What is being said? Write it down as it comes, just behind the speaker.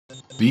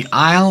The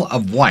Isle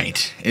of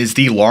Wight is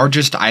the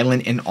largest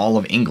island in all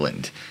of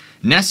England.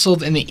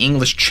 Nestled in the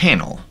English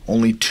Channel,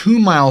 only 2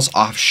 miles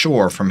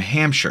offshore from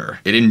Hampshire,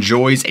 it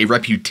enjoys a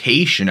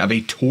reputation of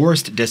a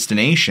tourist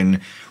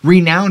destination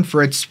renowned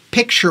for its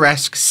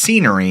picturesque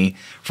scenery,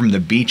 from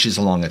the beaches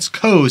along its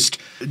coast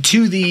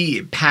to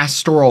the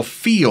pastoral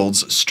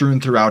fields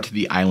strewn throughout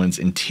the island's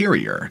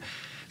interior.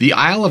 The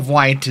Isle of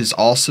Wight has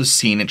also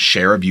seen its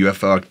share of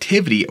UFO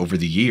activity over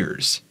the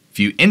years.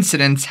 Few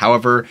incidents,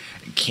 however,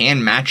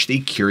 can match the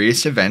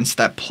curious events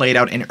that played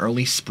out in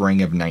early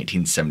spring of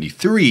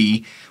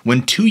 1973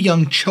 when 2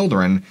 young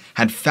children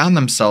had found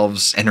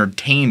themselves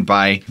entertained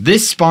by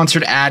this.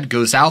 Sponsored ad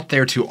goes out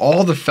there to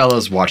all the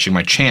fellas watching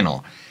my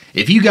channel.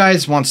 If you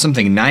guys want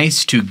something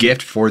nice to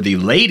gift for the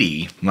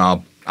lady,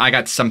 well, I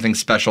got something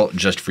special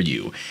just for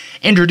you.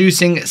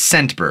 Introducing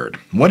Scentbird.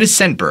 What is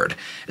Scentbird?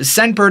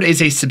 Scentbird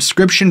is a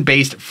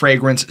subscription-based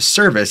fragrance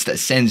service that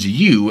sends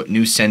you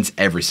new scents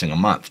every single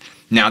month.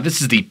 Now,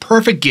 this is the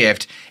perfect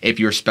gift if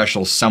your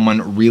special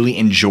someone really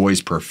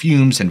enjoys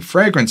perfumes and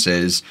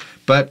fragrances,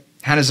 but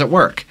how does it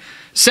work?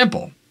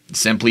 Simple.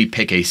 Simply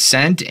pick a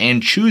scent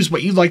and choose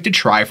what you'd like to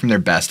try from their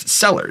best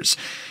sellers.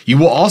 You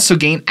will also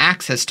gain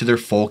access to their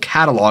full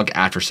catalog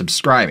after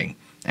subscribing.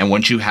 And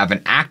once you have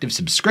an active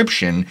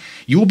subscription,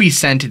 you will be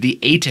sent the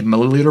 8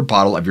 milliliter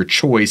bottle of your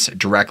choice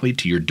directly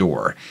to your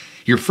door.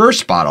 Your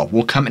first bottle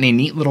will come in a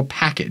neat little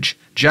package,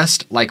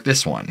 just like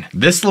this one.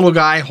 This little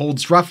guy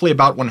holds roughly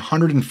about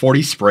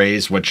 140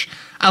 sprays, which,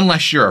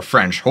 unless you're a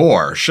French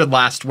whore, should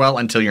last well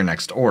until your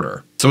next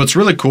order. So what's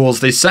really cool is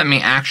they sent me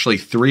actually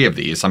 3 of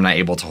these. I'm not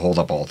able to hold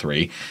up all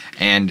 3.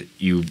 And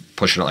you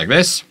push it out like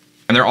this,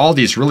 and they're all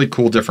these really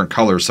cool different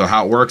colors. So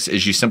how it works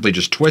is you simply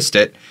just twist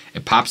it,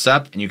 it pops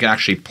up, and you can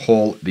actually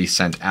pull the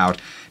scent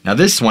out. Now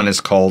this one is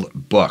called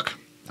Book.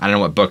 I don't know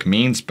what Book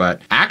means,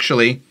 but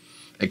actually,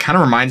 it kind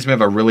of reminds me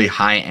of a really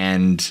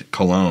high-end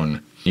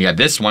cologne. You got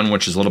this one,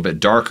 which is a little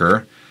bit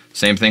darker.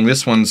 Same thing,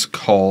 this one's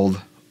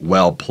called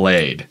Well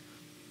Played.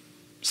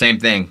 Same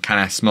thing, kind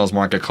of smells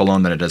more like a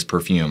cologne than it does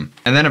perfume.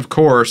 And then, of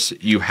course,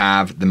 you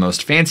have the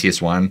most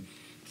fanciest one,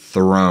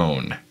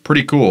 Throne.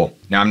 Pretty cool.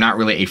 Now, I'm not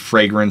really a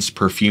fragrance,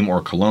 perfume,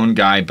 or cologne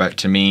guy, but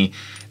to me,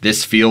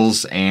 this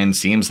feels and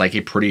seems like a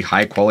pretty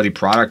high quality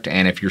product,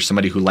 and if you're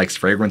somebody who likes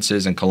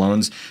fragrances and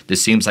colognes,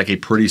 this seems like a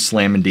pretty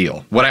slamming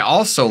deal. What I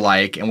also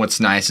like, and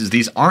what's nice, is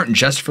these aren't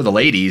just for the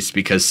ladies,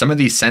 because some of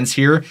these scents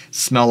here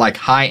smell like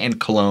high-end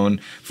cologne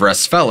for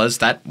us fellas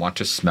that want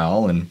to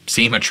smell and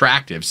seem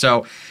attractive.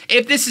 So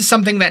if this is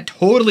something that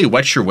totally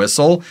wets your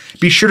whistle,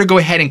 be sure to go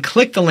ahead and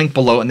click the link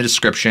below in the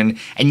description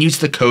and use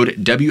the code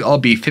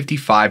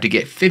WLB55 to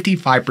get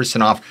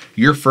 55% off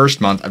your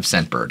first month of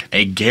Scentbird.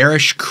 A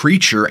garish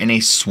creature in a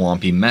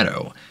swampy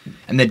meadow.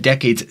 In the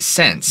decades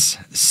since,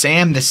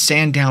 Sam the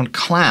Sandown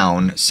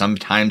Clown,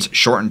 sometimes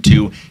shortened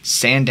to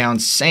Sandown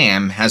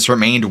Sam, has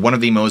remained one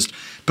of the most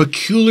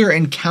peculiar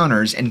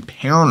encounters in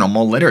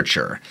paranormal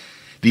literature.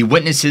 The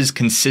witnesses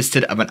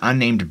consisted of an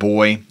unnamed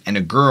boy and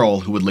a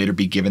girl who would later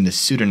be given the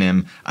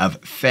pseudonym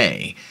of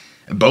Faye.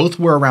 Both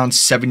were around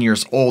 7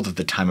 years old at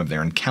the time of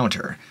their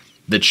encounter.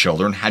 The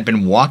children had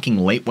been walking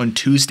late one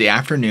Tuesday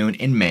afternoon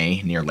in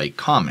May near Lake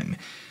Common.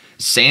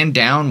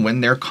 Sandown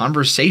when their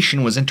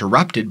conversation was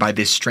interrupted by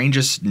the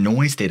strangest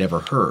noise they'd ever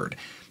heard.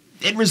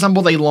 It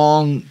resembled a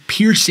long,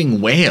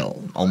 piercing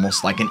wail,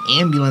 almost like an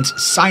ambulance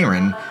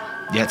siren,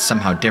 yet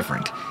somehow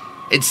different.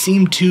 It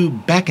seemed to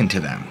beckon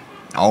to them,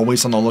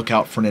 always on the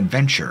lookout for an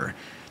adventure.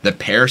 The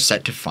pair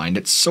set to find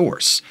its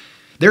source.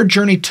 Their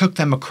journey took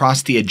them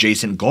across the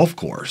adjacent golf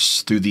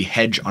course, through the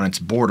hedge on its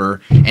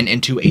border, and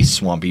into a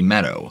swampy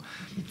meadow.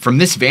 From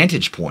this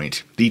vantage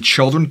point, the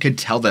children could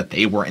tell that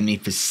they were in the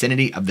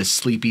vicinity of the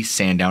sleepy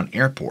Sandown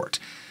Airport.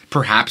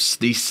 Perhaps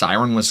the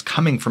siren was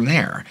coming from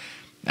there.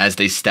 As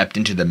they stepped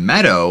into the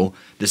meadow,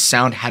 the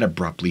sound had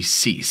abruptly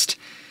ceased.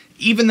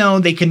 Even though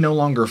they could no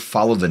longer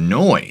follow the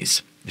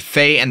noise,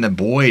 Faye and the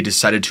boy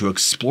decided to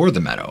explore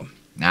the meadow.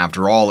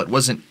 After all, it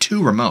wasn't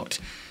too remote.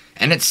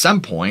 And at some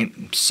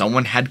point,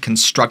 someone had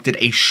constructed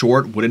a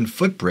short wooden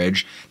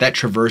footbridge that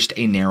traversed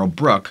a narrow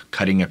brook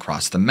cutting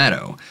across the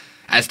meadow.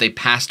 As they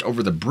passed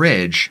over the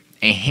bridge,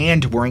 a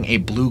hand wearing a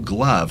blue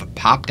glove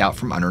popped out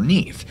from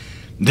underneath.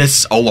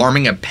 This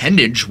alarming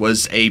appendage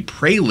was a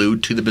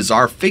prelude to the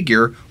bizarre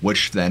figure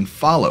which then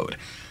followed.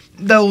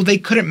 Though they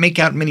couldn't make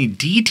out many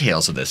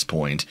details at this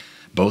point,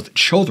 both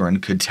children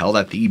could tell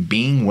that the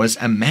being was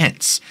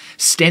immense,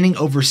 standing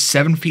over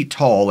 7 feet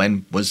tall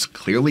and was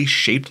clearly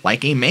shaped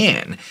like a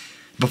man.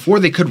 Before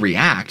they could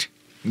react,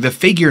 the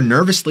figure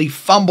nervously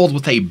fumbled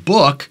with a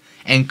book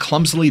and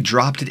clumsily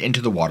dropped it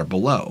into the water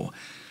below.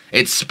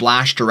 It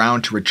splashed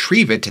around to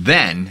retrieve it,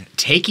 then,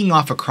 taking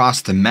off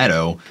across the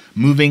meadow,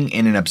 moving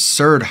in an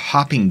absurd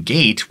hopping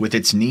gait with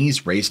its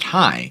knees raised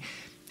high.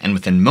 And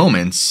within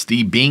moments,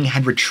 the being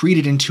had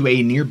retreated into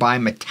a nearby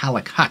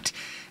metallic hut,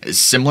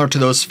 similar to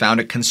those found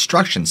at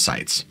construction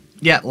sites,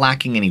 yet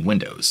lacking any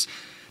windows.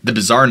 The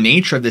bizarre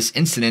nature of this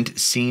incident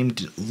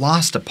seemed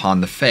lost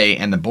upon the Fae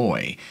and the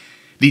boy.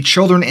 The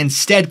children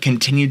instead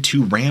continued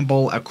to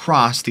ramble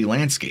across the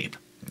landscape.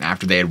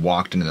 After they had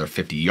walked another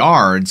 50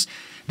 yards,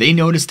 they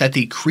noticed that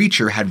the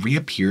creature had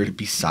reappeared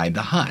beside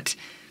the hut.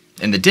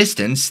 In the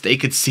distance, they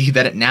could see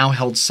that it now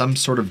held some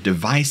sort of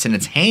device in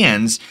its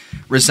hands,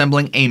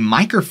 resembling a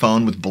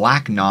microphone with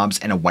black knobs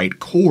and a white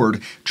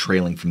cord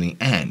trailing from the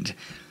end.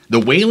 The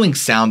wailing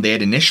sound they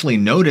had initially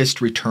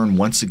noticed returned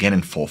once again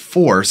in full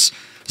force,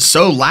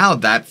 so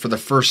loud that, for the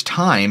first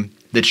time,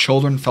 the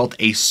children felt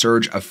a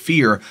surge of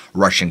fear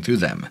rushing through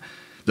them.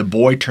 The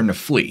boy turned to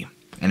flee,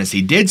 and as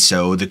he did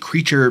so, the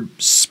creature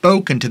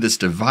spoke into this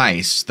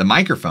device, the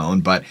microphone,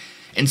 but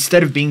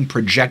instead of being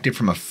projected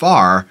from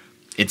afar,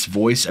 its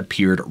voice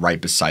appeared right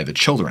beside the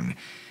children,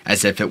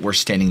 as if it were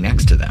standing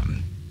next to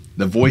them.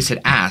 The voice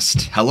had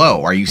asked,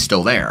 "Hello, are you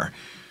still there?"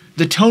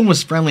 The tone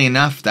was friendly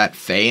enough that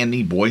Faye and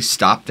the boy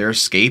stopped their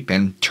escape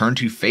and turned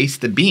to face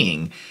the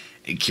being.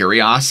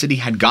 Curiosity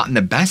had gotten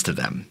the best of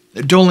them,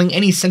 dulling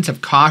any sense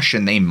of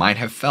caution they might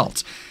have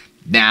felt.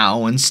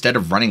 Now, instead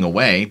of running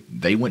away,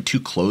 they went to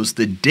close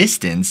the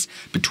distance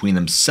between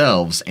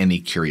themselves and the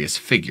curious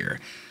figure.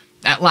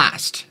 At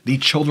last, the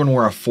children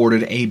were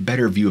afforded a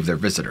better view of their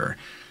visitor.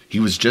 He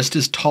was just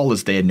as tall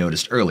as they had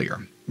noticed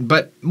earlier,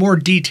 but more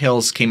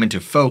details came into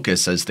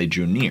focus as they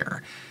drew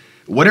near.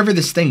 Whatever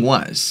this thing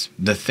was,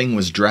 the thing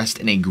was dressed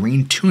in a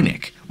green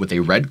tunic with a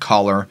red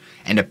collar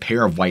and a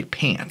pair of white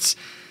pants.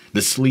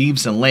 The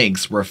sleeves and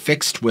legs were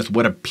affixed with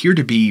what appeared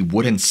to be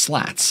wooden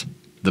slats.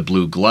 The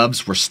blue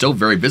gloves were still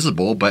very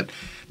visible, but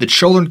the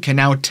children can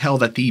now tell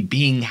that the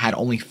being had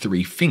only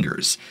 3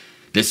 fingers.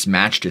 This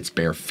matched its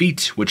bare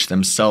feet, which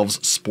themselves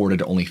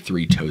sported only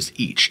 3 toes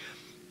each.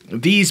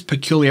 These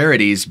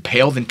peculiarities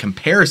paled in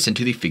comparison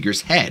to the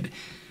figure's head,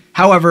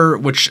 however,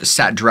 which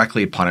sat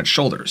directly upon its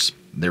shoulders.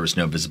 There was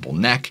no visible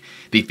neck,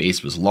 the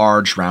face was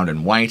large, round,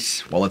 and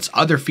white, while its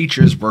other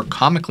features were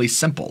comically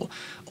simple,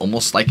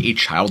 almost like a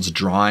child's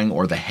drawing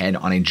or the head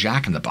on a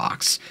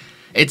jack-in-the-box.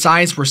 Its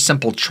eyes were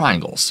simple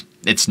triangles,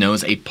 its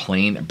nose a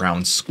plain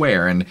brown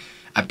square, and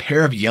a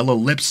pair of yellow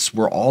lips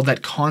were all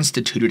that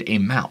constituted a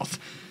mouth.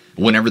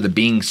 Whenever the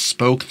being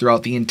spoke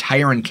throughout the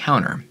entire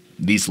encounter,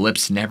 these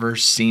lips never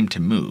seemed to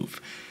move.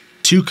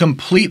 To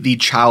complete the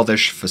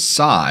childish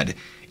facade,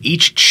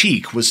 each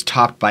cheek was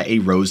topped by a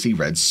rosy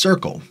red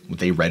circle,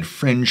 with a red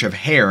fringe of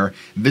hair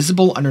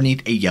visible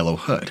underneath a yellow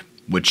hood,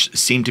 which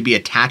seemed to be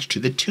attached to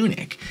the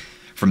tunic.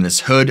 From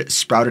this hood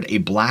sprouted a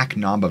black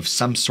knob of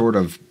some sort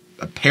of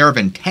a pair of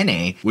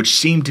antennae, which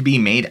seemed to be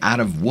made out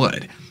of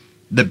wood.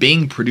 The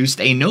being produced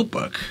a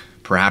notebook,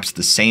 perhaps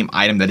the same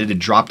item that it had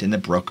dropped in the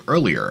brook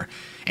earlier,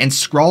 and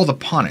scrawled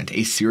upon it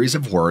a series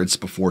of words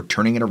before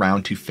turning it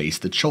around to face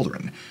the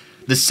children.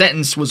 The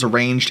sentence was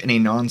arranged in a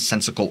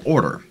nonsensical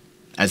order.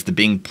 As the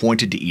being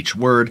pointed to each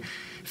word,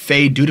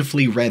 Faye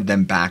dutifully read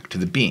them back to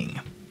the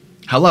being.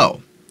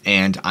 "Hello,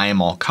 and I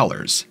am all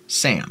colors,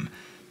 Sam."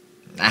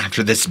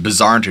 After this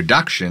bizarre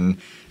introduction,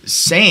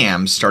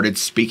 Sam started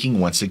speaking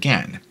once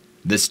again,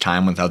 this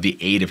time without the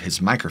aid of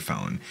his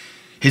microphone.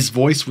 His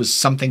voice was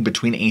something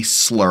between a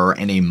slur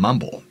and a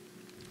mumble.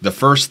 The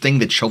first thing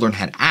the children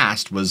had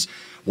asked was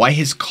why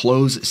his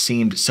clothes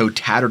seemed so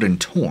tattered and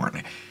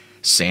torn.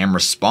 Sam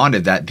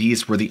responded that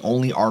these were the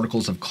only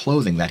articles of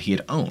clothing that he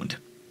had owned.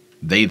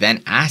 They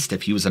then asked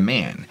if he was a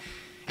man,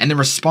 and the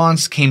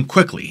response came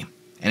quickly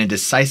and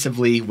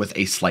indecisively with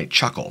a slight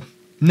chuckle.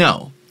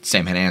 "No,"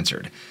 Sam had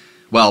answered.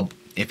 Well,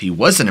 if he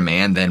wasn't a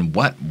man, then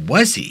what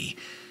was he?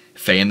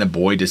 Faye and the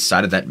boy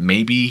decided that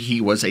maybe he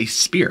was a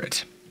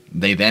spirit.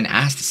 They then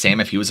asked Sam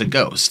if he was a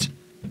ghost.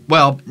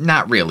 "Well,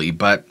 not really,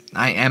 but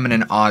I am in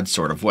an odd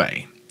sort of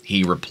way,"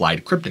 he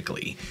replied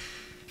cryptically.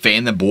 Faye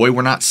and the boy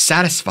were not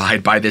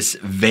satisfied by this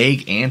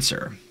vague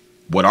answer.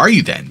 "What are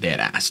you then?" they had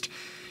asked.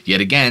 Yet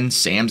again,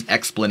 Sam's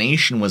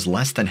explanation was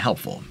less than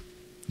helpful.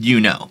 "You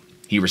know,"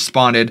 he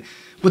responded,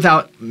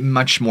 without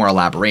much more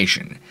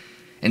elaboration.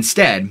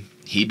 Instead,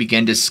 he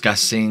began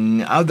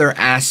discussing other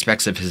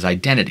aspects of his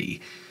identity.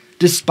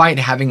 Despite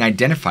having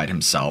identified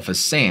himself as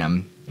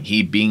Sam,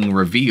 he being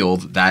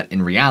revealed that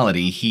in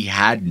reality he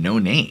had no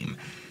name.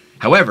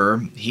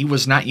 However, he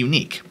was not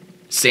unique.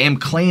 Sam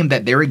claimed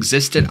that there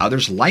existed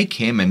others like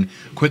him and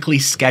quickly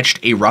sketched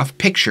a rough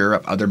picture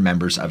of other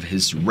members of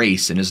his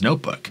race in his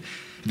notebook.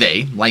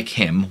 They, like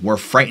him, were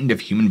frightened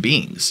of human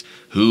beings,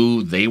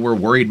 who they were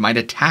worried might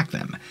attack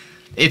them.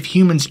 If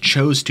humans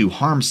chose to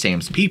harm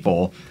Sam's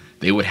people,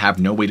 they would have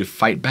no way to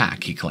fight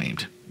back, he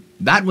claimed.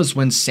 That was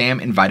when Sam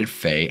invited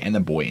Faye and the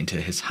boy into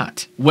his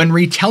hut. When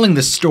retelling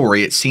the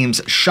story, it seems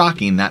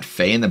shocking that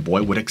Faye and the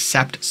boy would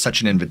accept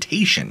such an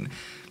invitation.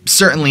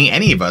 Certainly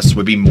any of us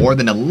would be more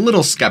than a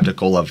little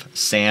skeptical of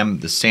Sam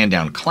the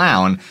Sandown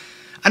Clown.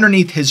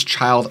 Underneath his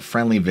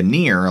child-friendly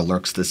veneer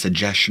lurks the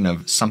suggestion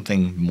of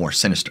something more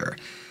sinister.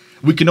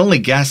 We can only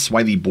guess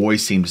why the boy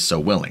seemed so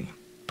willing.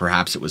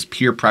 Perhaps it was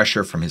peer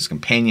pressure from his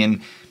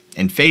companion.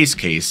 In Faye's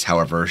case,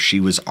 however, she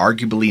was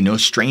arguably no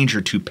stranger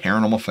to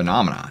paranormal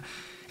phenomena.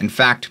 In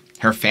fact,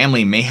 her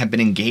family may have been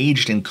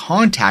engaged in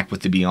contact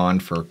with the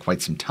beyond for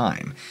quite some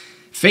time.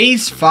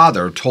 Faye's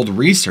father told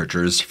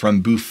researchers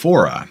from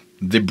Bufora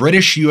the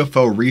British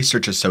UFO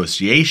Research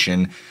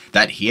Association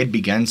that he had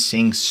begun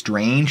seeing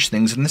strange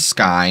things in the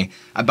sky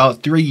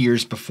about 3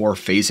 years before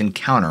Faye's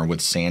encounter with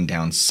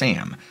Sandown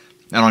Sam.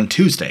 And on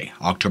Tuesday,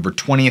 October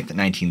 20th,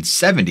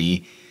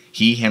 1970,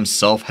 he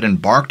himself had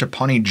embarked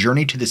upon a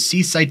journey to the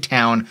seaside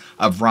town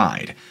of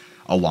Ryde.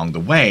 Along the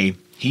way,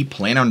 he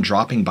planned on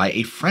dropping by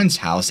a friend's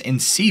house in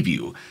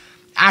Seaview.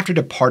 After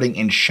departing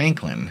in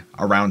Shanklin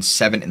around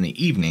 7 in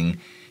the evening,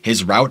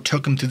 his route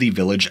took him to the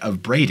village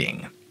of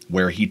Brading,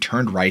 where he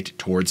turned right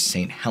towards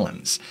St.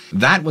 Helens.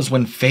 That was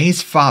when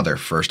Faye's father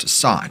first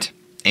saw it,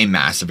 a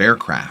massive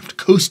aircraft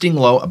coasting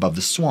low above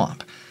the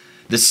swamp.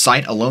 The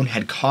sight alone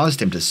had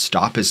caused him to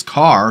stop his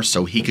car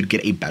so he could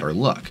get a better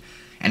look,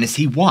 and as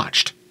he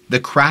watched, the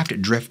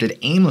craft drifted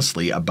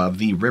aimlessly above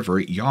the River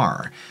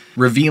Yar,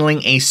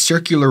 revealing a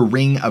circular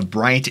ring of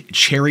bright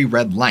cherry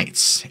red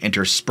lights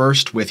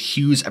interspersed with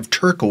hues of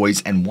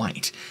turquoise and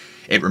white.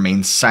 It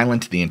remained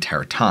silent the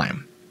entire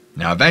time.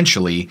 Now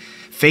eventually,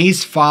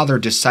 Faye's father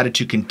decided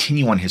to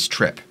continue on his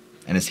trip,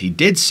 and as he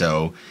did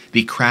so,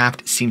 the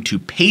craft seemed to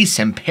pace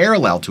him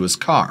parallel to his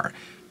car.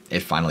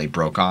 It finally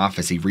broke off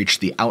as he reached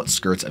the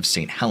outskirts of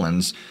St.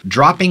 Helens,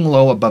 dropping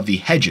low above the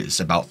hedges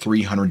about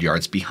 300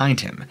 yards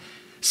behind him.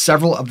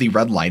 Several of the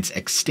red lights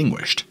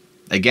extinguished.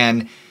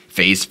 Again,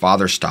 Faye's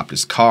father stopped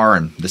his car,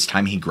 and this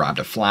time he grabbed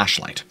a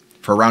flashlight.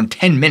 For around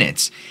 10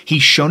 minutes, he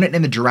shone it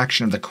in the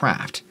direction of the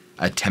craft,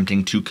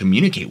 attempting to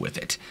communicate with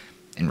it.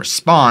 In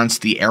response,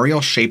 the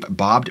aerial shape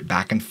bobbed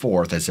back and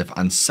forth as if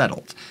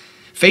unsettled.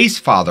 Faye's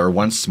father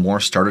once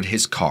more started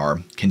his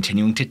car,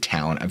 continuing to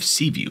town of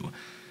Seaview.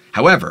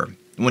 However,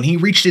 when he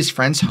reached his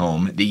friend's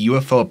home, the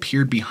UFO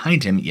appeared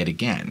behind him yet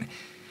again.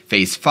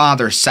 Faye's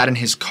father sat in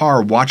his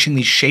car watching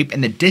the shape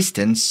in the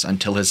distance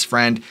until his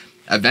friend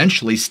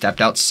eventually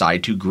stepped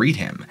outside to greet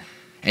him.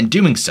 In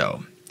doing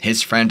so,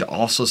 his friend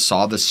also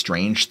saw the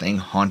strange thing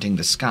haunting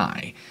the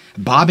sky,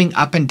 bobbing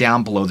up and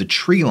down below the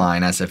tree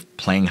line as if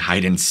playing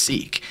hide and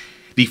seek.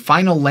 The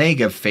final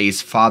leg of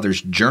Faye's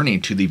father's journey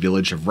to the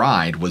village of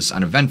Ryde was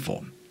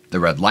uneventful,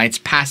 the red lights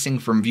passing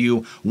from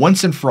view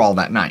once and for all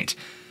that night.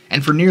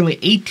 And for nearly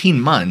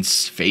 18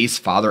 months, Faye's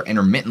father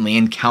intermittently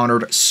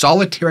encountered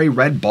solitary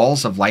red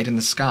balls of light in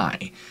the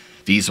sky.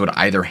 These would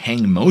either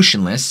hang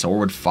motionless or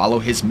would follow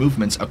his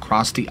movements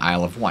across the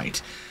Isle of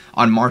Wight.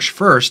 On March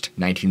 1st,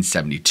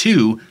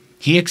 1972,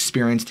 he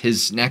experienced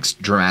his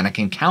next dramatic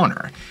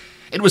encounter.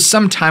 It was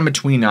sometime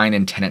between 9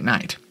 and 10 at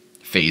night.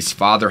 Faye's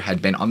father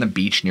had been on the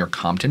beach near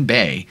Compton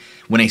Bay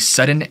when a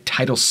sudden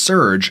tidal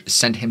surge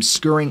sent him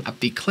scurrying up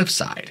the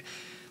cliffside.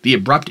 The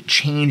abrupt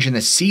change in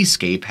the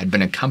seascape had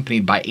been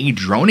accompanied by a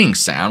droning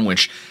sound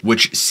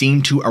which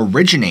seemed to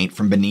originate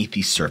from beneath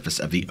the surface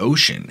of the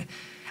ocean.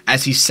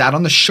 As he sat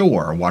on the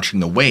shore watching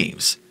the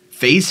waves,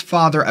 Faye's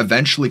father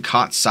eventually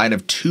caught sight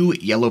of 2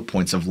 yellow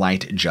points of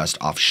light just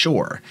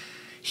offshore.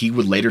 He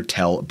would later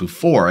tell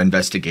Buford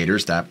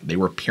investigators that they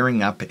were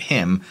peering up at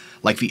him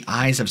like the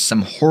eyes of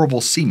some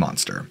horrible sea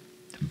monster.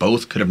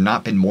 Both could have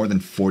not been more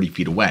than 40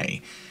 feet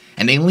away,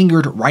 and they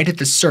lingered right at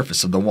the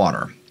surface of the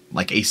water,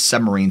 like a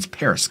submarine's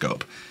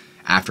periscope.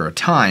 After a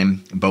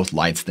time, both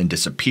lights then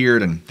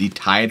disappeared and the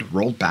tide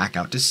rolled back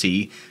out to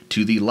sea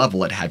to the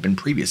level it had been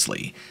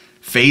previously.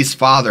 Faye's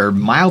father,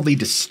 mildly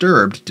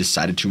disturbed,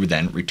 decided to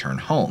then return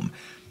home.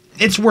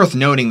 It's worth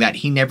noting that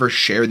he never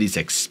shared these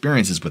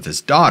experiences with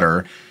his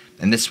daughter,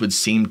 and this would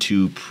seem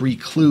to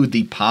preclude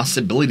the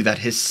possibility that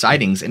his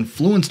sightings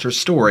influenced her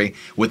story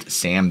with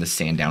Sam the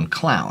Sandown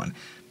Clown,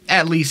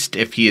 at least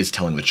if he is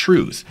telling the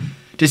truth.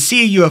 To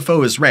see a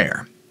UFO is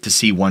rare. To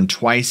see one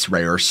twice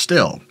rarer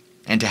still,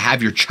 and to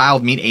have your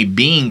child meet a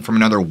being from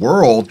another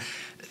world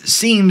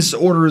seems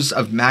orders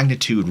of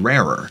magnitude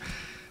rarer.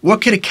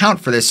 What could account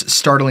for this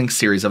startling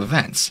series of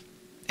events?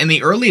 In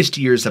the earliest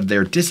years of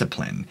their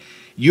discipline,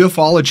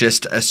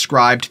 ufologists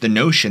ascribed the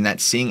notion that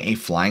seeing a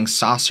flying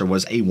saucer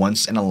was a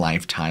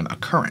once-in-a-lifetime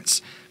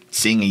occurrence.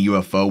 Seeing a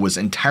UFO was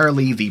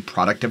entirely the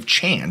product of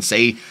chance,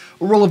 a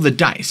roll of the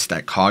dice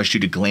that caused you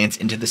to glance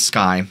into the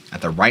sky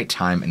at the right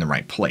time in the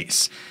right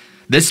place.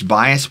 This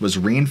bias was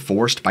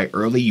reinforced by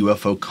early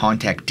UFO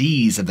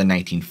contactees of the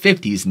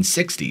 1950s and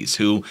 60s,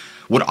 who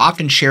would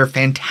often share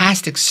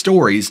fantastic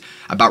stories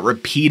about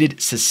repeated,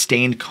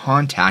 sustained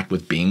contact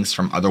with beings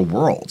from other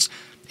worlds,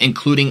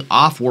 including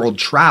off-world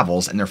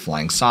travels in their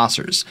flying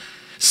saucers.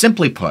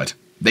 Simply put,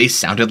 they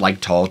sounded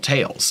like tall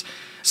tales.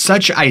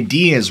 Such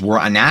ideas were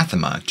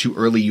anathema to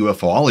early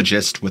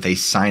UFOologists with a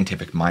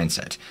scientific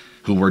mindset,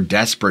 who were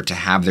desperate to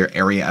have their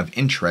area of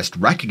interest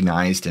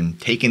recognized and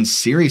taken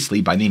seriously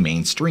by the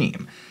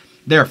mainstream.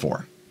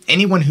 Therefore,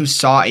 anyone who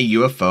saw a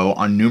UFO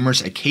on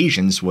numerous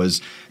occasions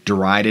was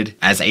derided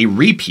as a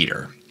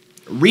repeater.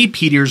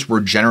 Repeaters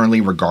were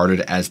generally regarded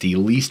as the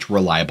least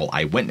reliable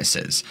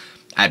eyewitnesses.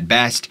 At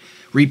best,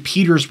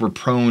 repeaters were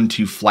prone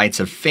to flights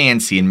of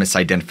fancy and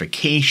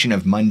misidentification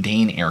of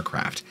mundane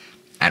aircraft.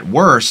 At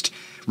worst,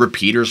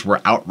 repeaters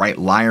were outright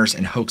liars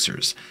and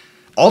hoaxers.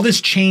 All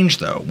this changed,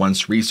 though,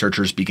 once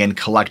researchers began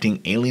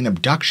collecting alien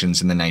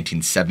abductions in the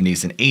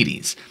 1970s and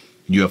 80s.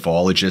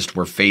 UFOologists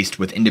were faced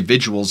with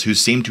individuals who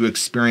seemed to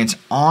experience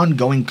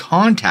ongoing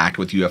contact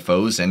with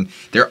UFOs and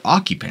their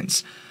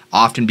occupants,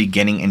 often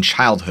beginning in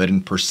childhood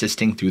and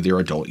persisting through their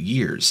adult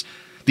years.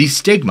 The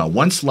stigma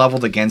once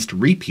leveled against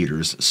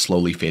repeaters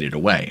slowly faded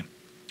away.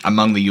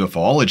 Among the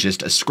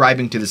UFOologists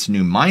ascribing to this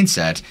new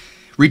mindset,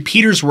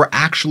 repeaters were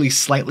actually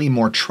slightly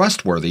more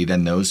trustworthy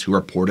than those who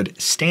reported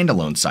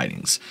standalone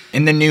sightings.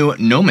 In the new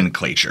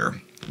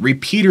nomenclature,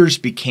 repeaters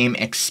became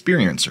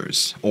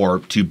experiencers, or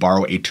to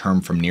borrow a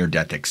term from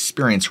near-death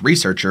experience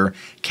researcher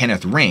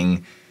Kenneth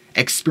Ring,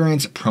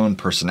 experience-prone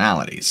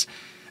personalities.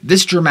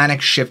 This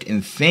dramatic shift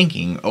in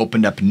thinking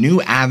opened up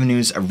new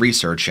avenues of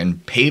research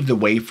and paved the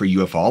way for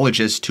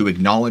UFOologists to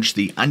acknowledge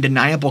the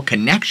undeniable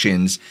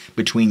connections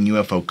between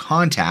UFO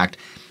contact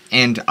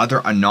and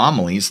other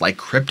anomalies like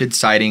cryptid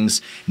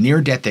sightings,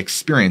 near-death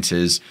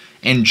experiences,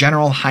 and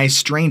general high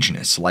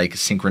strangeness like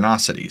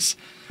synchronicities.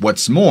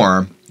 What's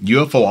more,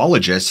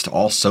 UFOologists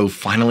also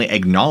finally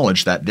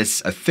acknowledged that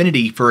this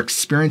affinity for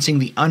experiencing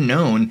the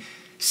unknown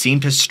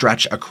seemed to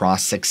stretch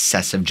across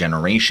successive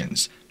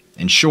generations.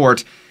 In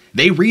short,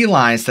 they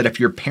realized that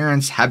if your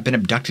parents have been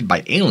abducted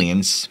by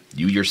aliens,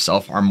 you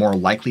yourself are more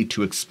likely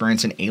to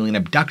experience an alien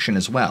abduction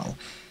as well.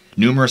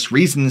 Numerous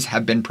reasons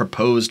have been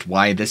proposed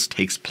why this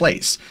takes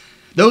place.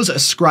 Those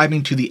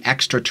ascribing to the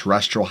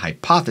extraterrestrial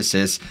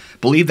hypothesis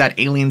believe that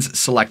aliens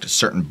select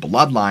certain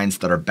bloodlines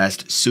that are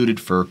best suited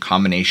for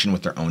combination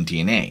with their own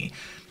DNA,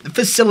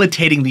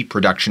 facilitating the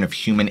production of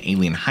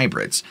human-alien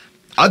hybrids.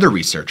 Other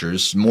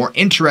researchers, more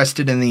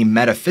interested in the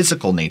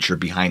metaphysical nature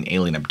behind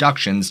alien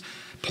abductions,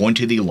 point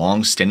to the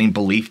long-standing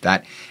belief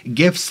that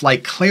gifts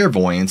like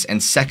clairvoyance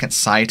and second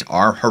sight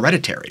are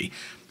hereditary.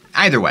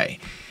 Either way,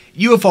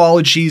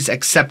 UFOlogy's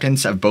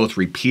acceptance of both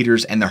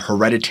repeaters and the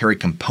hereditary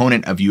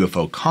component of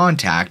UFO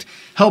contact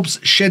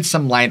helps shed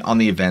some light on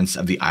the events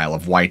of the Isle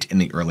of Wight in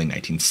the early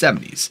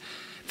 1970s.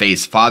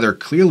 Faye's father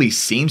clearly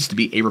seems to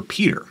be a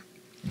repeater.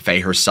 Faye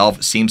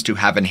herself seems to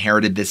have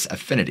inherited this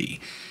affinity.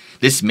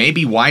 This may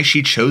be why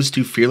she chose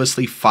to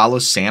fearlessly follow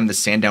Sam the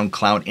Sandown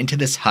Clown into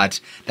this hut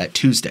that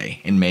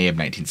Tuesday in May of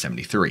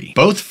 1973.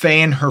 Both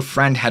Faye and her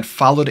friend had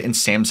followed in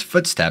Sam's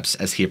footsteps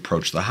as he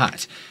approached the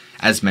hut.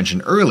 As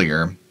mentioned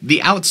earlier,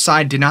 the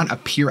outside did not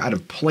appear out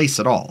of place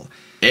at all.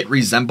 It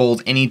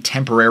resembled any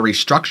temporary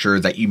structure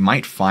that you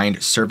might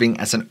find serving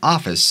as an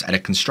office at a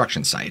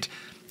construction site.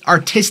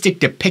 Artistic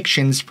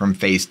depictions from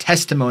Faye's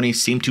testimony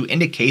seem to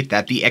indicate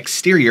that the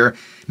exterior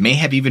may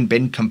have even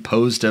been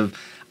composed of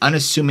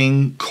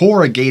unassuming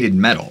corrugated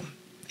metal,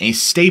 a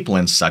staple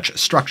in such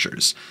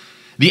structures.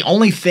 The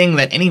only thing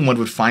that anyone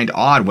would find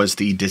odd was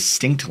the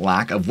distinct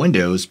lack of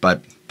windows,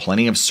 but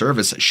plenty of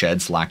service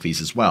sheds lack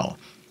these as well.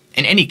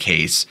 In any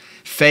case,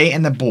 Faye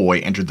and the boy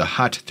entered the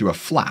hut through a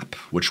flap,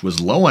 which was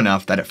low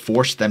enough that it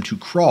forced them to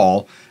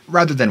crawl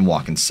rather than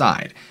walk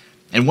inside.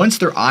 And once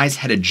their eyes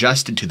had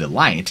adjusted to the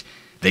light,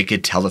 they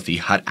could tell that the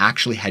hut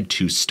actually had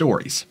 2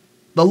 stories.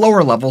 The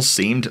lower level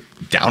seemed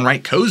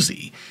downright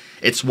cozy,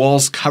 its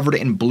walls covered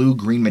in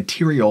blue-green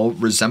material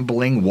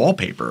resembling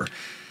wallpaper.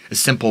 A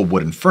simple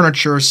wooden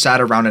furniture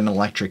sat around an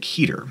electric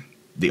heater.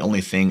 The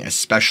only thing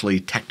especially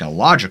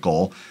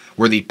technological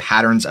were the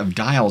patterns of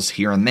dials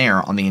here and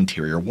there on the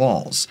interior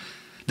walls.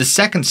 The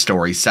second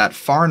story sat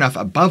far enough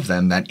above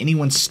them that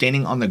anyone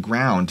standing on the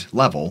ground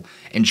level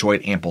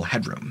enjoyed ample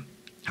headroom.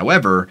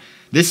 However,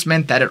 this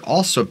meant that it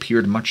also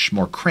appeared much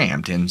more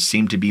cramped and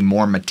seemed to be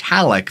more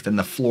metallic than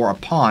the floor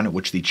upon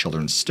which the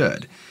children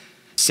stood.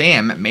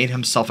 Sam made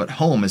himself at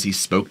home as he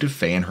spoke to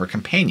Faye and her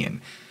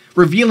companion,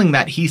 revealing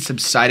that he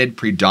subsided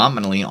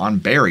predominantly on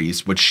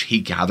berries which he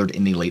gathered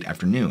in the late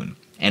afternoon,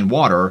 and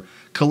water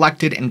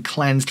collected and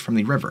cleansed from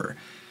the river.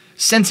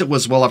 Since it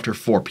was well after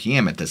 4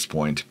 p.m. at this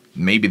point,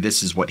 maybe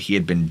this is what he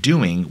had been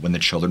doing when the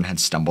children had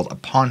stumbled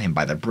upon him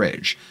by the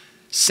bridge.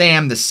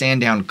 Sam the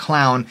Sandown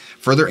Clown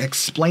further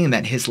explained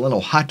that his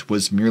little hut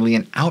was merely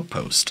an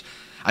outpost.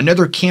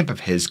 Another camp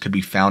of his could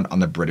be found on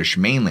the British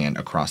mainland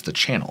across the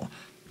channel.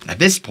 At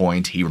this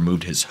point, he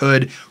removed his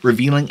hood,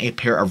 revealing a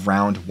pair of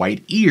round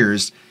white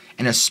ears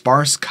and a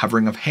sparse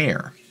covering of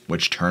hair,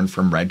 which turned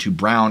from red to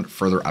brown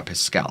further up his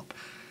scalp.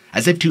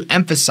 As if to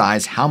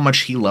emphasize how much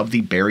he loved the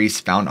berries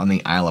found on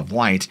the Isle of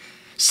Wight,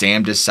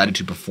 Sam decided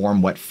to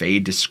perform what Faye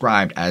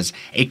described as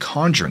a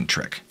conjuring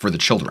trick for the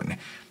children.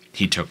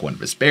 He took one of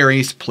his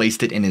berries,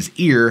 placed it in his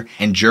ear,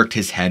 and jerked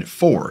his head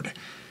forward.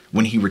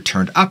 When he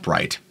returned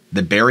upright,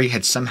 the berry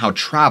had somehow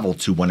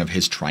traveled to one of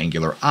his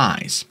triangular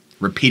eyes.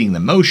 Repeating the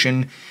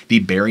motion, the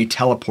berry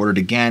teleported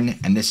again,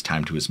 and this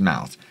time to his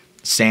mouth.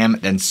 Sam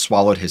then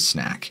swallowed his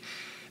snack.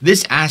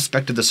 This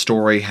aspect of the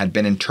story had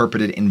been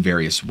interpreted in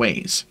various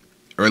ways.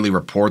 Early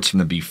reports from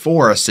the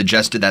before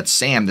suggested that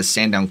Sam the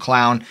Sandown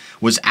Clown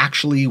was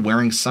actually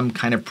wearing some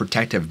kind of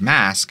protective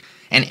mask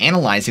and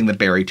analyzing the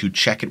berry to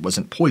check it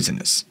wasn't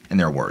poisonous, in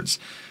their words.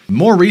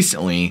 More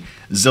recently,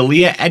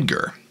 Zelia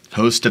Edgar,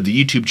 host of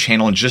the YouTube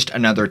channel Just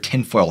Another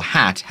Tinfoil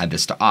Hat, had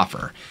this to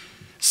offer.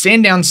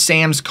 Sandown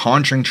Sam's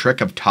conjuring trick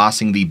of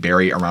tossing the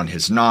berry around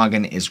his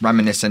noggin is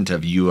reminiscent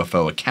of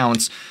UFO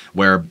accounts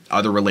where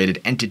other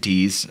related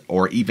entities,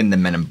 or even the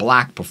Men in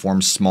Black,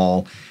 perform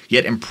small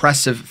yet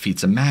impressive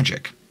feats of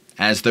magic,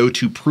 as though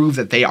to prove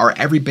that they are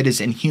every bit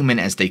as inhuman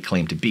as they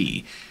claim to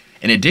be.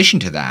 In addition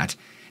to that,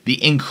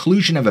 the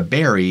inclusion of a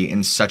berry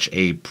in such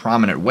a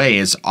prominent way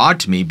is odd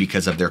to me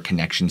because of their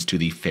connections to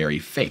the fairy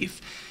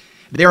faith.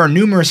 There are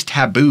numerous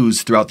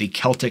taboos throughout the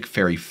Celtic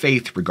fairy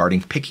faith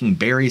regarding picking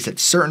berries at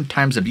certain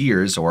times of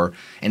years or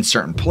in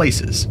certain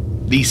places.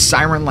 The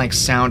siren-like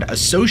sound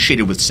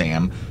associated with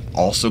Sam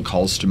also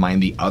calls to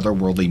mind the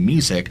otherworldly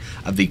music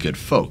of the good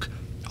folk,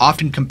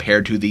 often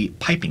compared to the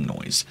piping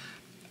noise.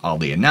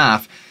 Oddly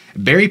enough,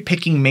 berry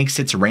picking makes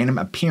its random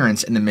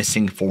appearance in the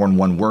missing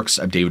 4-in-1 works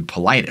of David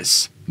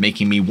Paulides,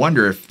 making me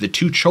wonder if the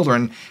two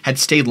children had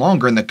stayed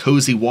longer in the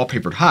cozy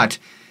wallpapered hut,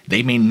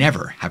 they may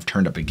never have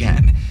turned up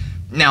again.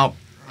 Now,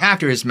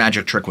 after his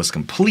magic trick was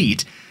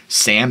complete,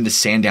 Sam the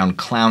Sandown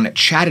Clown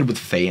chatted with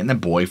Faye and the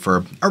boy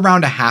for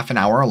around a half an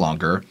hour or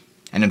longer,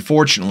 and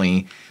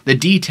unfortunately, the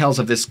details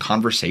of this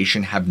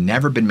conversation have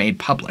never been made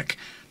public.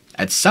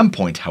 At some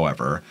point,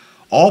 however,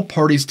 all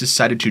parties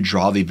decided to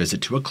draw the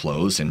visit to a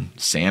close, and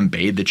Sam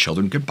bade the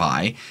children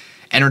goodbye.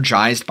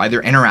 Energized by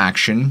their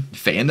interaction,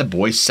 Faye and the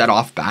boy set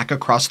off back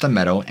across the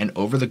meadow and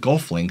over the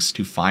golf links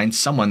to find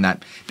someone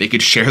that they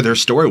could share their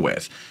story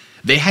with.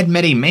 They had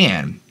met a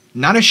man,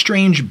 not a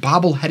strange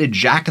bobble-headed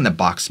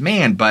jack-in-the-box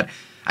man, but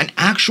an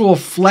actual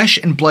flesh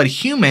and blood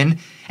human,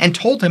 and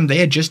told him they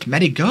had just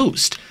met a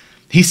ghost.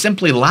 He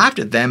simply laughed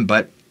at them,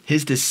 but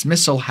his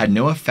dismissal had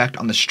no effect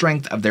on the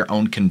strength of their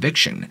own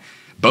conviction.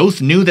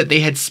 Both knew that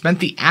they had spent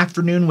the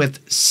afternoon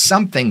with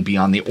something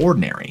beyond the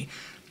ordinary.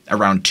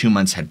 Around 2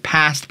 months had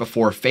passed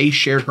before Faye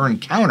shared her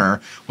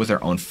encounter with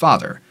her own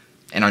father,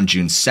 and on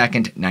June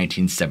 2nd,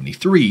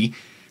 1973,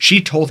 she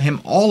told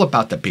him all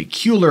about the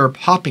peculiar,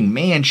 hopping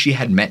man she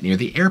had met near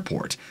the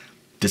airport.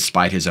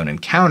 Despite his own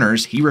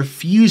encounters, he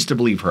refused to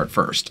believe her at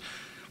first.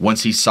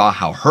 Once he saw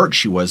how hurt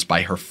she was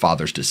by her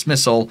father's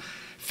dismissal,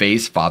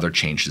 Faye's father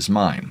changed his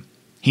mind.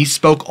 He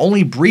spoke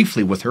only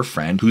briefly with her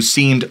friend, who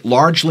seemed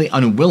largely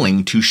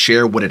unwilling to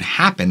share what had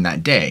happened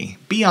that day,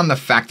 beyond the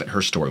fact that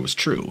her story was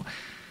true.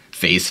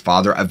 Faye's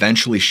father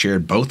eventually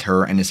shared both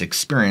her and his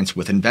experience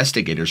with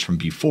investigators from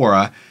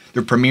Bufora,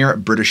 the premier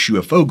British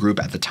UFO group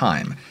at the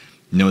time.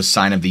 No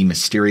sign of the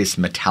mysterious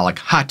metallic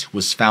hut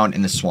was found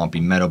in the swampy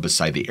meadow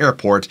beside the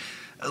airport,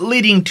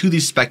 leading to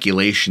the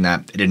speculation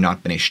that it had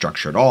not been a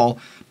structure at all,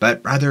 but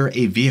rather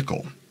a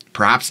vehicle,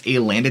 perhaps a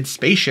landed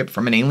spaceship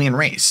from an alien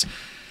race.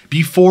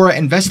 Bufora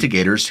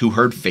investigators who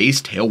heard Faye's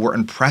tale were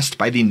impressed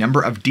by the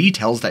number of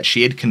details that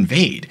she had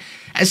conveyed,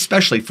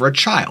 especially for a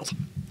child.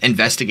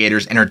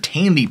 Investigators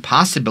entertained the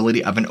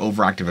possibility of an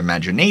overactive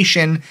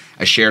imagination,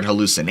 a shared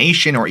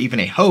hallucination, or even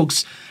a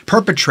hoax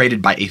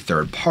perpetrated by a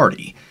third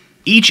party.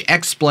 Each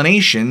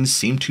explanation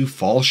seemed to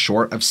fall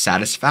short of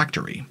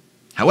satisfactory.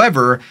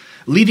 However,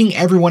 leaving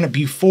everyone at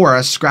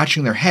Bufora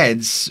scratching their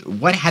heads,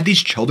 what had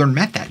these children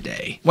met that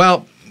day?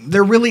 Well,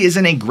 there really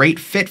isn't a great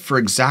fit for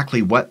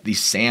exactly what the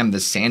Sam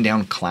the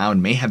Sandown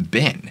Clown may have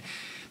been.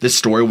 The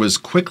story was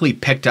quickly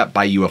picked up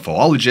by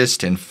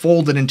UFOologists and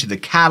folded into the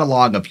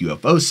catalog of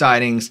UFO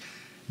sightings,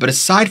 but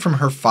aside from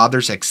her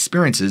father's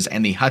experiences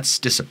and the hut's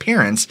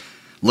disappearance,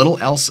 little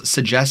else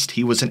suggests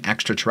he was an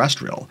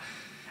extraterrestrial.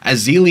 As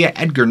Zelia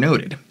Edgar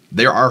noted,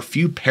 there are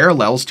few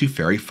parallels to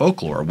fairy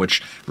folklore,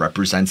 which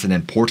represents an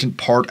important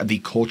part of the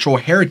cultural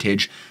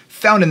heritage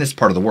found in this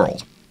part of the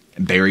world.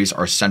 Berries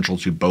are central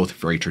to both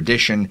fairy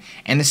tradition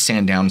and the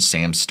Sandown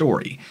Sam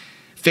story.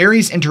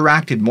 Fairies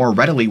interacted more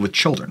readily with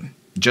children,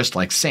 just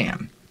like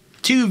Sam.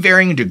 To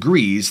varying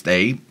degrees,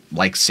 they,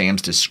 like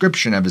Sam's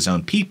description of his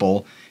own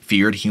people,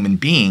 feared human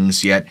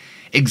beings, yet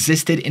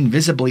existed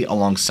invisibly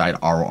alongside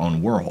our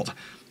own world.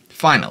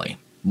 Finally,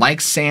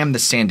 like Sam the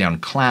Sandown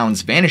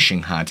Clown's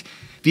vanishing hut,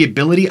 the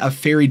ability of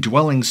fairy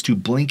dwellings to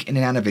blink in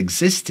and out of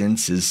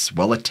existence is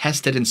well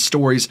attested in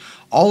stories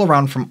all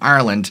around from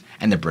Ireland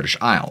and the British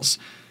Isles.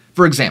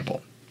 For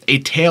example, a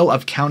tale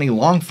of County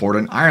Longford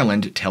in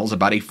Ireland tells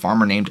about a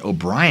farmer named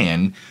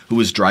O'Brien who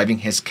was driving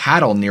his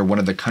cattle near one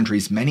of the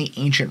country's many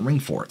ancient ring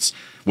forts,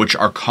 which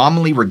are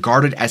commonly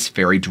regarded as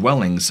fairy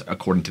dwellings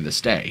according to this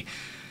day.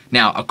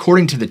 Now,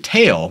 according to the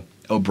tale,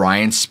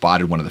 O'Brien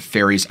spotted one of the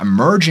fairies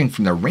emerging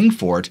from the ring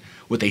fort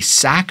with a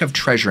sack of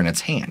treasure in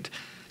its hand.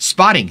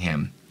 Spotting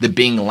him, the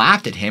being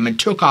laughed at him and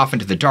took off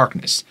into the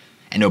darkness,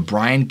 and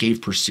O'Brien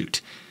gave pursuit.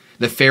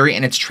 The fairy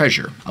and its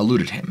treasure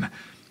eluded him.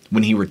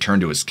 When he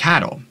returned to his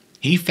cattle,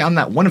 he found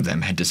that one of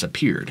them had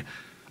disappeared.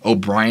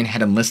 O'Brien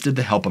had enlisted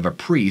the help of a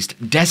priest,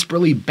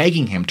 desperately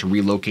begging him to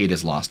relocate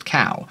his lost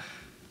cow.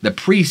 The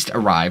priest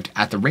arrived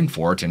at the ring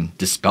fort and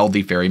dispelled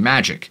the fairy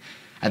magic.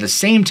 At the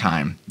same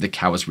time the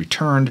cow was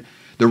returned,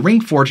 the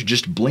ring fort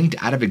just blinked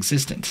out of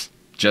existence,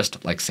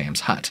 just like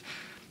Sam's hut.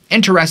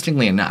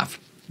 Interestingly enough,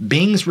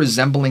 beings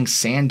resembling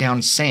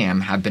Sandown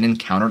Sam have been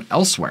encountered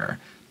elsewhere.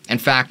 In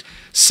fact,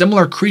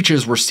 similar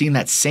creatures were seen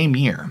that same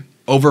year.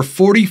 Over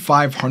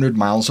 4,500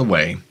 miles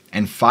away,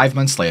 and 5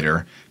 months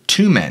later,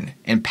 two men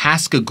in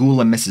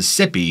Pascagoula,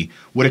 Mississippi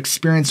would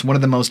experience one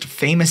of the most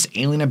famous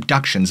alien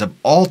abductions of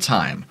all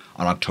time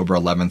on October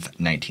 11th,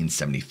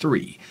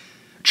 1973.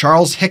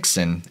 Charles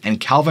Hickson and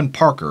Calvin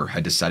Parker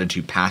had decided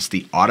to pass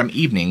the autumn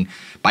evening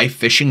by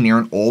fishing near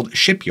an old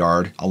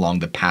shipyard along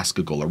the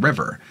Pascagoula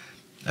River.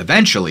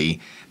 Eventually,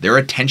 their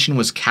attention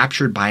was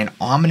captured by an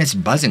ominous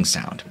buzzing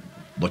sound.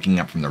 Looking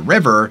up from the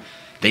river,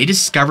 they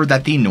discovered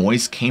that the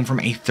noise came from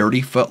a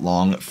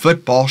 30-foot-long,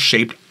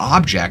 football-shaped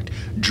object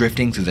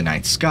drifting through the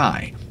night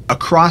sky.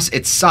 Across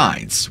its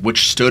sides,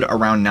 which stood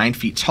around 9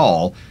 feet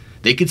tall,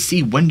 they could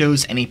see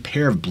windows and a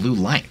pair of blue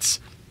lights.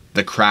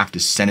 The craft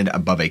descended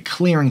above a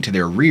clearing to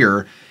their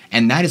rear,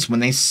 and that is when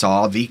they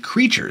saw the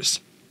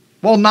creatures.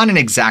 While not an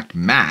exact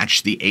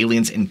match, the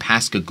aliens in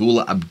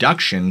Pascagoula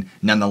abduction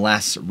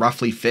nonetheless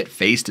roughly fit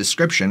Faye's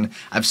description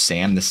of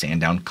Sam the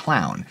Sandown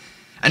Clown.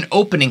 An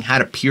opening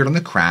had appeared on the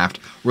craft,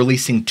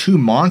 releasing two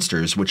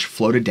monsters which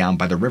floated down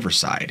by the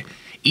riverside.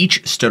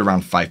 Each stood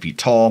around 5 feet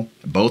tall,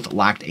 both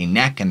lacked a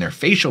neck, and their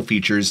facial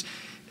features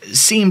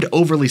seemed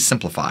overly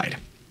simplified.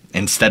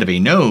 Instead of a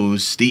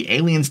nose, the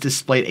aliens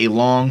displayed a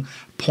long,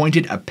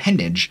 pointed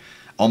appendage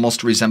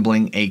almost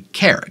resembling a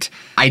carrot.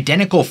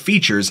 Identical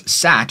features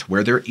sat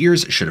where their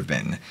ears should have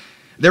been.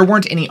 There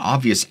weren't any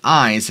obvious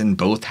eyes, and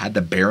both had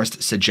the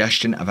barest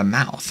suggestion of a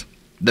mouth.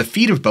 The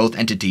feet of both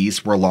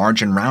entities were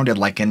large and rounded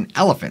like an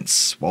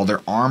elephant's, while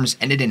their arms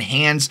ended in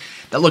hands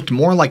that looked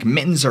more like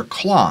mittens or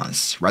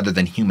claws rather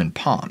than human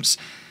palms.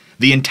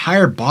 The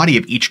entire body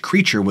of each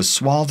creature was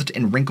swathed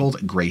in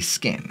wrinkled gray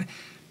skin.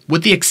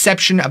 With the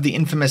exception of the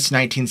infamous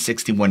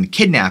 1961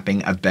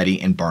 kidnapping of Betty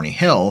and Barney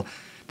Hill,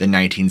 the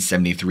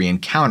 1973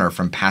 encounter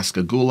from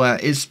Pascagoula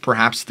is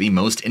perhaps the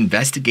most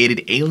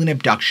investigated alien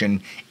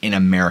abduction in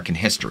American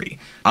history.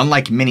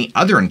 Unlike many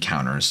other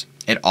encounters,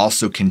 it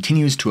also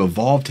continues to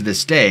evolve to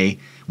this day,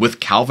 with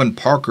Calvin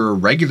Parker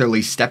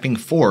regularly stepping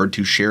forward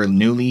to share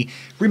newly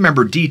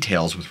remembered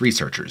details with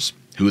researchers,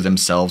 who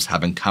themselves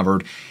have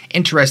uncovered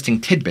interesting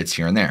tidbits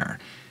here and there.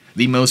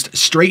 The most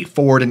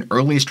straightforward and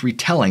earliest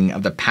retelling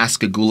of the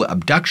Pascagoula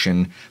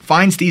abduction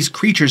finds these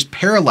creatures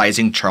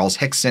paralyzing Charles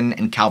Hickson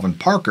and Calvin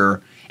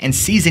Parker and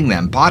seizing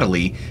them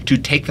bodily to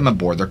take them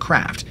aboard their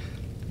craft.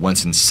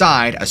 Once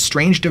inside, a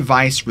strange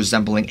device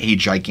resembling a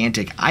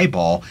gigantic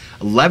eyeball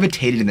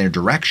levitated in their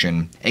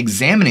direction,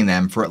 examining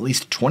them for at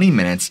least 20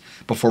 minutes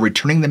before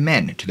returning the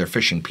men to their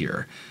fishing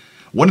pier.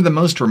 One of the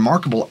most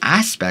remarkable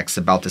aspects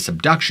about this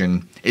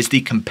abduction is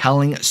the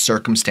compelling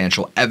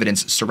circumstantial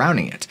evidence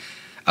surrounding it.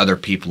 Other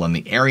people in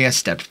the area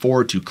stepped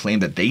forward to claim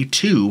that they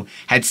too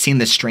had seen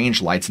the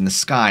strange lights in the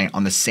sky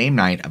on the same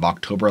night of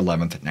October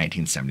 11th,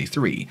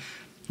 1973.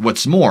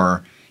 What's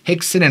more,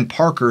 Hickson and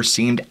Parker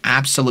seemed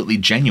absolutely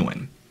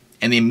genuine.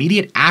 In the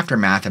immediate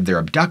aftermath of their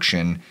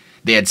abduction,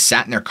 they had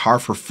sat in their car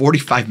for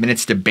 45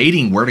 minutes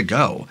debating where to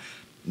go.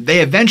 They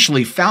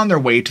eventually found their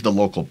way to the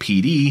local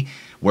PD,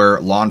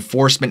 where law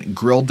enforcement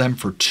grilled them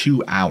for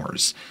 2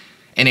 hours.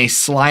 In a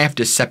sly if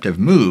deceptive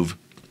move,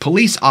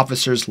 police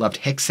officers left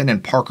Hickson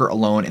and Parker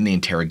alone in the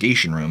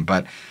interrogation room,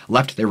 but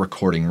left their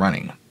recording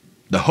running.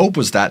 The hope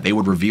was that they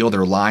would reveal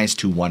their lies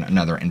to one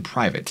another in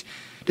private,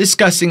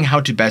 discussing how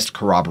to best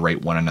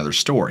corroborate one another's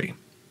story.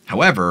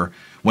 However,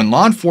 when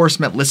law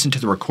enforcement listened to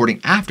the recording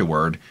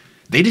afterward,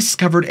 they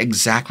discovered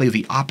exactly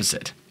the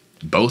opposite.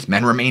 Both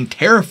men remained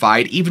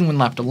terrified even when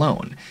left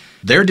alone.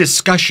 Their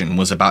discussion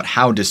was about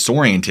how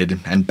disoriented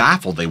and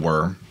baffled they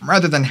were,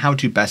 rather than how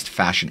to best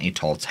fashion a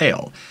tall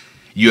tale.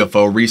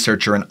 UFO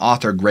researcher and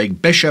author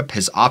Greg Bishop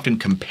has often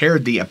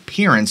compared the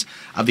appearance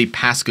of the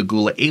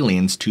Pascagoula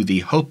aliens to the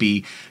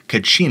Hopi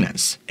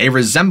Kachinas, a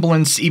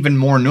resemblance even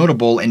more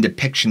notable in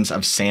depictions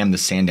of Sam the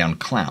Sandown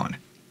Clown.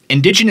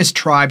 Indigenous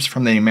tribes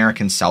from the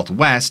American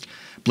Southwest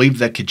believe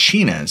that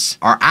Kachinas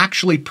are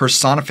actually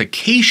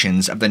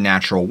personifications of the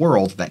natural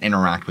world that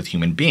interact with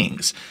human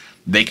beings.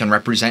 They can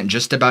represent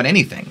just about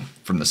anything,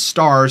 from the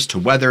stars to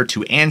weather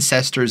to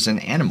ancestors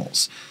and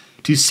animals.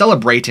 To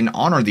celebrate and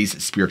honor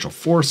these spiritual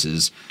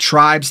forces,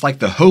 tribes like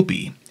the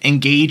Hopi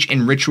engage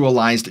in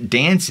ritualized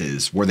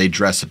dances where they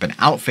dress up in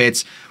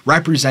outfits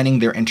representing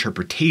their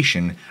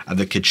interpretation of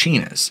the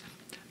Kachinas.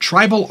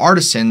 Tribal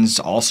artisans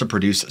also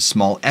produce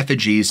small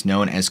effigies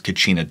known as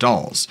Kachina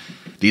dolls.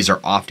 These are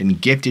often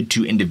gifted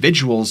to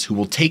individuals who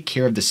will take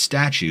care of the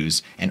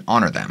statues and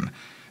honor them.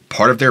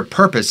 Part of their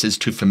purpose is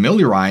to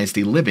familiarize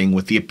the living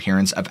with the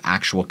appearance of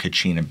actual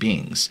Kachina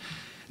beings.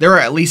 There are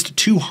at least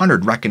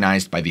 200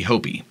 recognized by the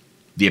Hopi.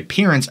 The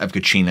appearance of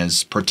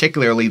Kachinas,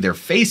 particularly their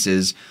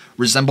faces,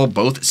 resemble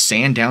both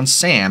Sandown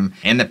Sam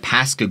and the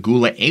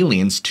Pascagoula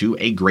aliens to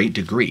a great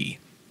degree.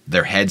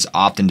 Their heads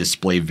often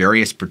display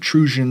various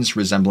protrusions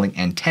resembling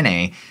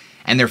antennae,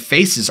 and their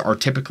faces are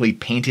typically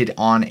painted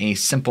on a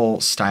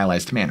simple,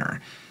 stylized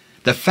manner.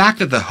 The fact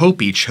that the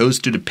Hopi chose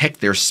to depict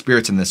their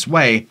spirits in this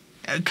way,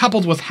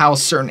 coupled with how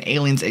certain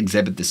aliens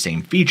exhibit the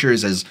same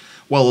features as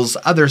well as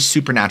other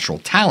supernatural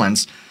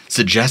talents,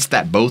 suggests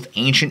that both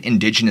ancient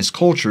indigenous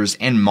cultures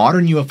and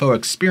modern UFO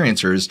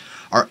experiencers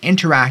are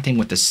interacting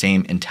with the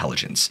same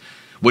intelligence.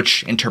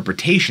 Which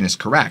interpretation is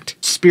correct?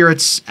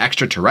 Spirits,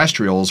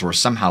 extraterrestrials, or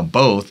somehow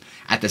both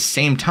at the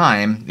same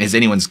time is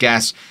anyone's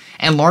guess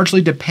and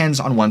largely depends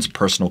on one's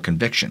personal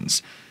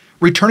convictions.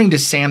 Returning to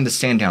Sam the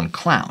Sandown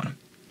Clown,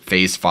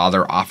 Faye's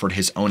father offered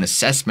his own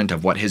assessment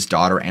of what his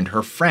daughter and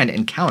her friend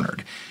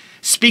encountered.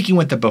 Speaking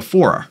with the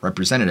Before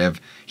representative,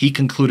 he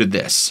concluded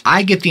this: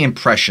 "I get the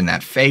impression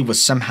that Faye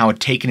was somehow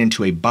taken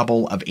into a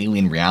bubble of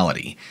alien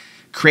reality,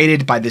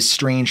 created by this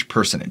strange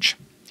personage.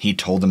 He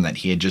told them that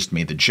he had just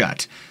made the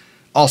jut.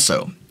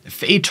 Also,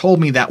 Faye told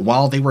me that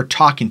while they were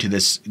talking to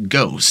this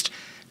ghost,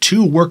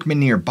 2 workmen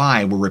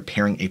nearby were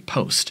repairing a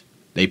post.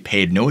 They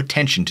paid no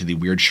attention to the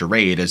weird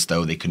charade as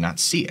though they could not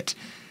see it.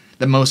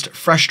 The most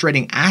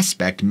frustrating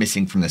aspect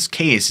missing from this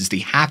case is the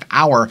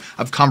half-hour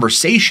of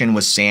conversation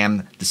with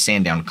Sam the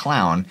Sandown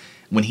Clown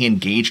when he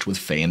engaged with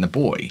Faye and the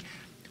boy.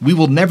 We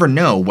will never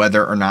know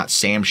whether or not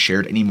Sam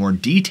shared any more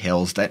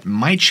details that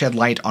might shed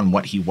light on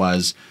what he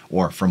was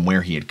or from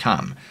where he had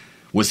come.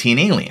 Was he an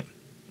alien?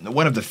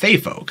 One of the Fae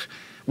folk?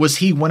 Was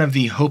he one of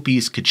the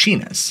Hopis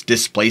Kachinas,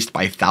 displaced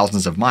by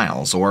thousands of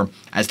miles? Or,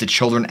 as the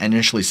children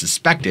initially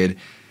suspected,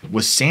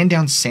 was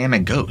Sandown Sam a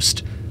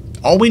ghost?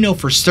 All we know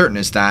for certain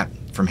is that,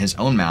 from his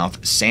own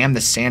mouth, Sam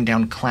the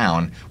Sandown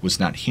Clown was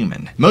not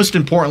human. Most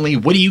importantly,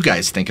 what do you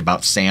guys think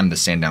about Sam the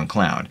Sandown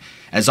Clown?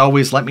 As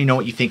always, let me know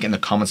what you think in the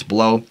comments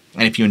below,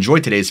 and if you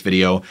enjoyed today's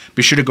video,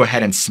 be sure to go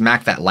ahead and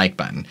smack that like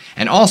button.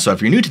 And also,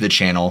 if you're new to the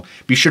channel,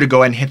 be sure to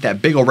go ahead and hit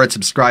that big ol' red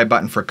subscribe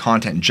button for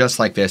content just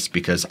like this,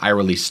 because I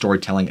release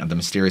storytelling of the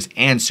mysterious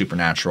and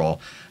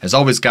supernatural. As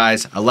always,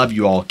 guys, I love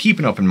you all, keep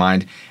an open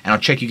mind, and I'll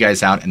check you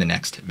guys out in the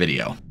next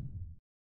video.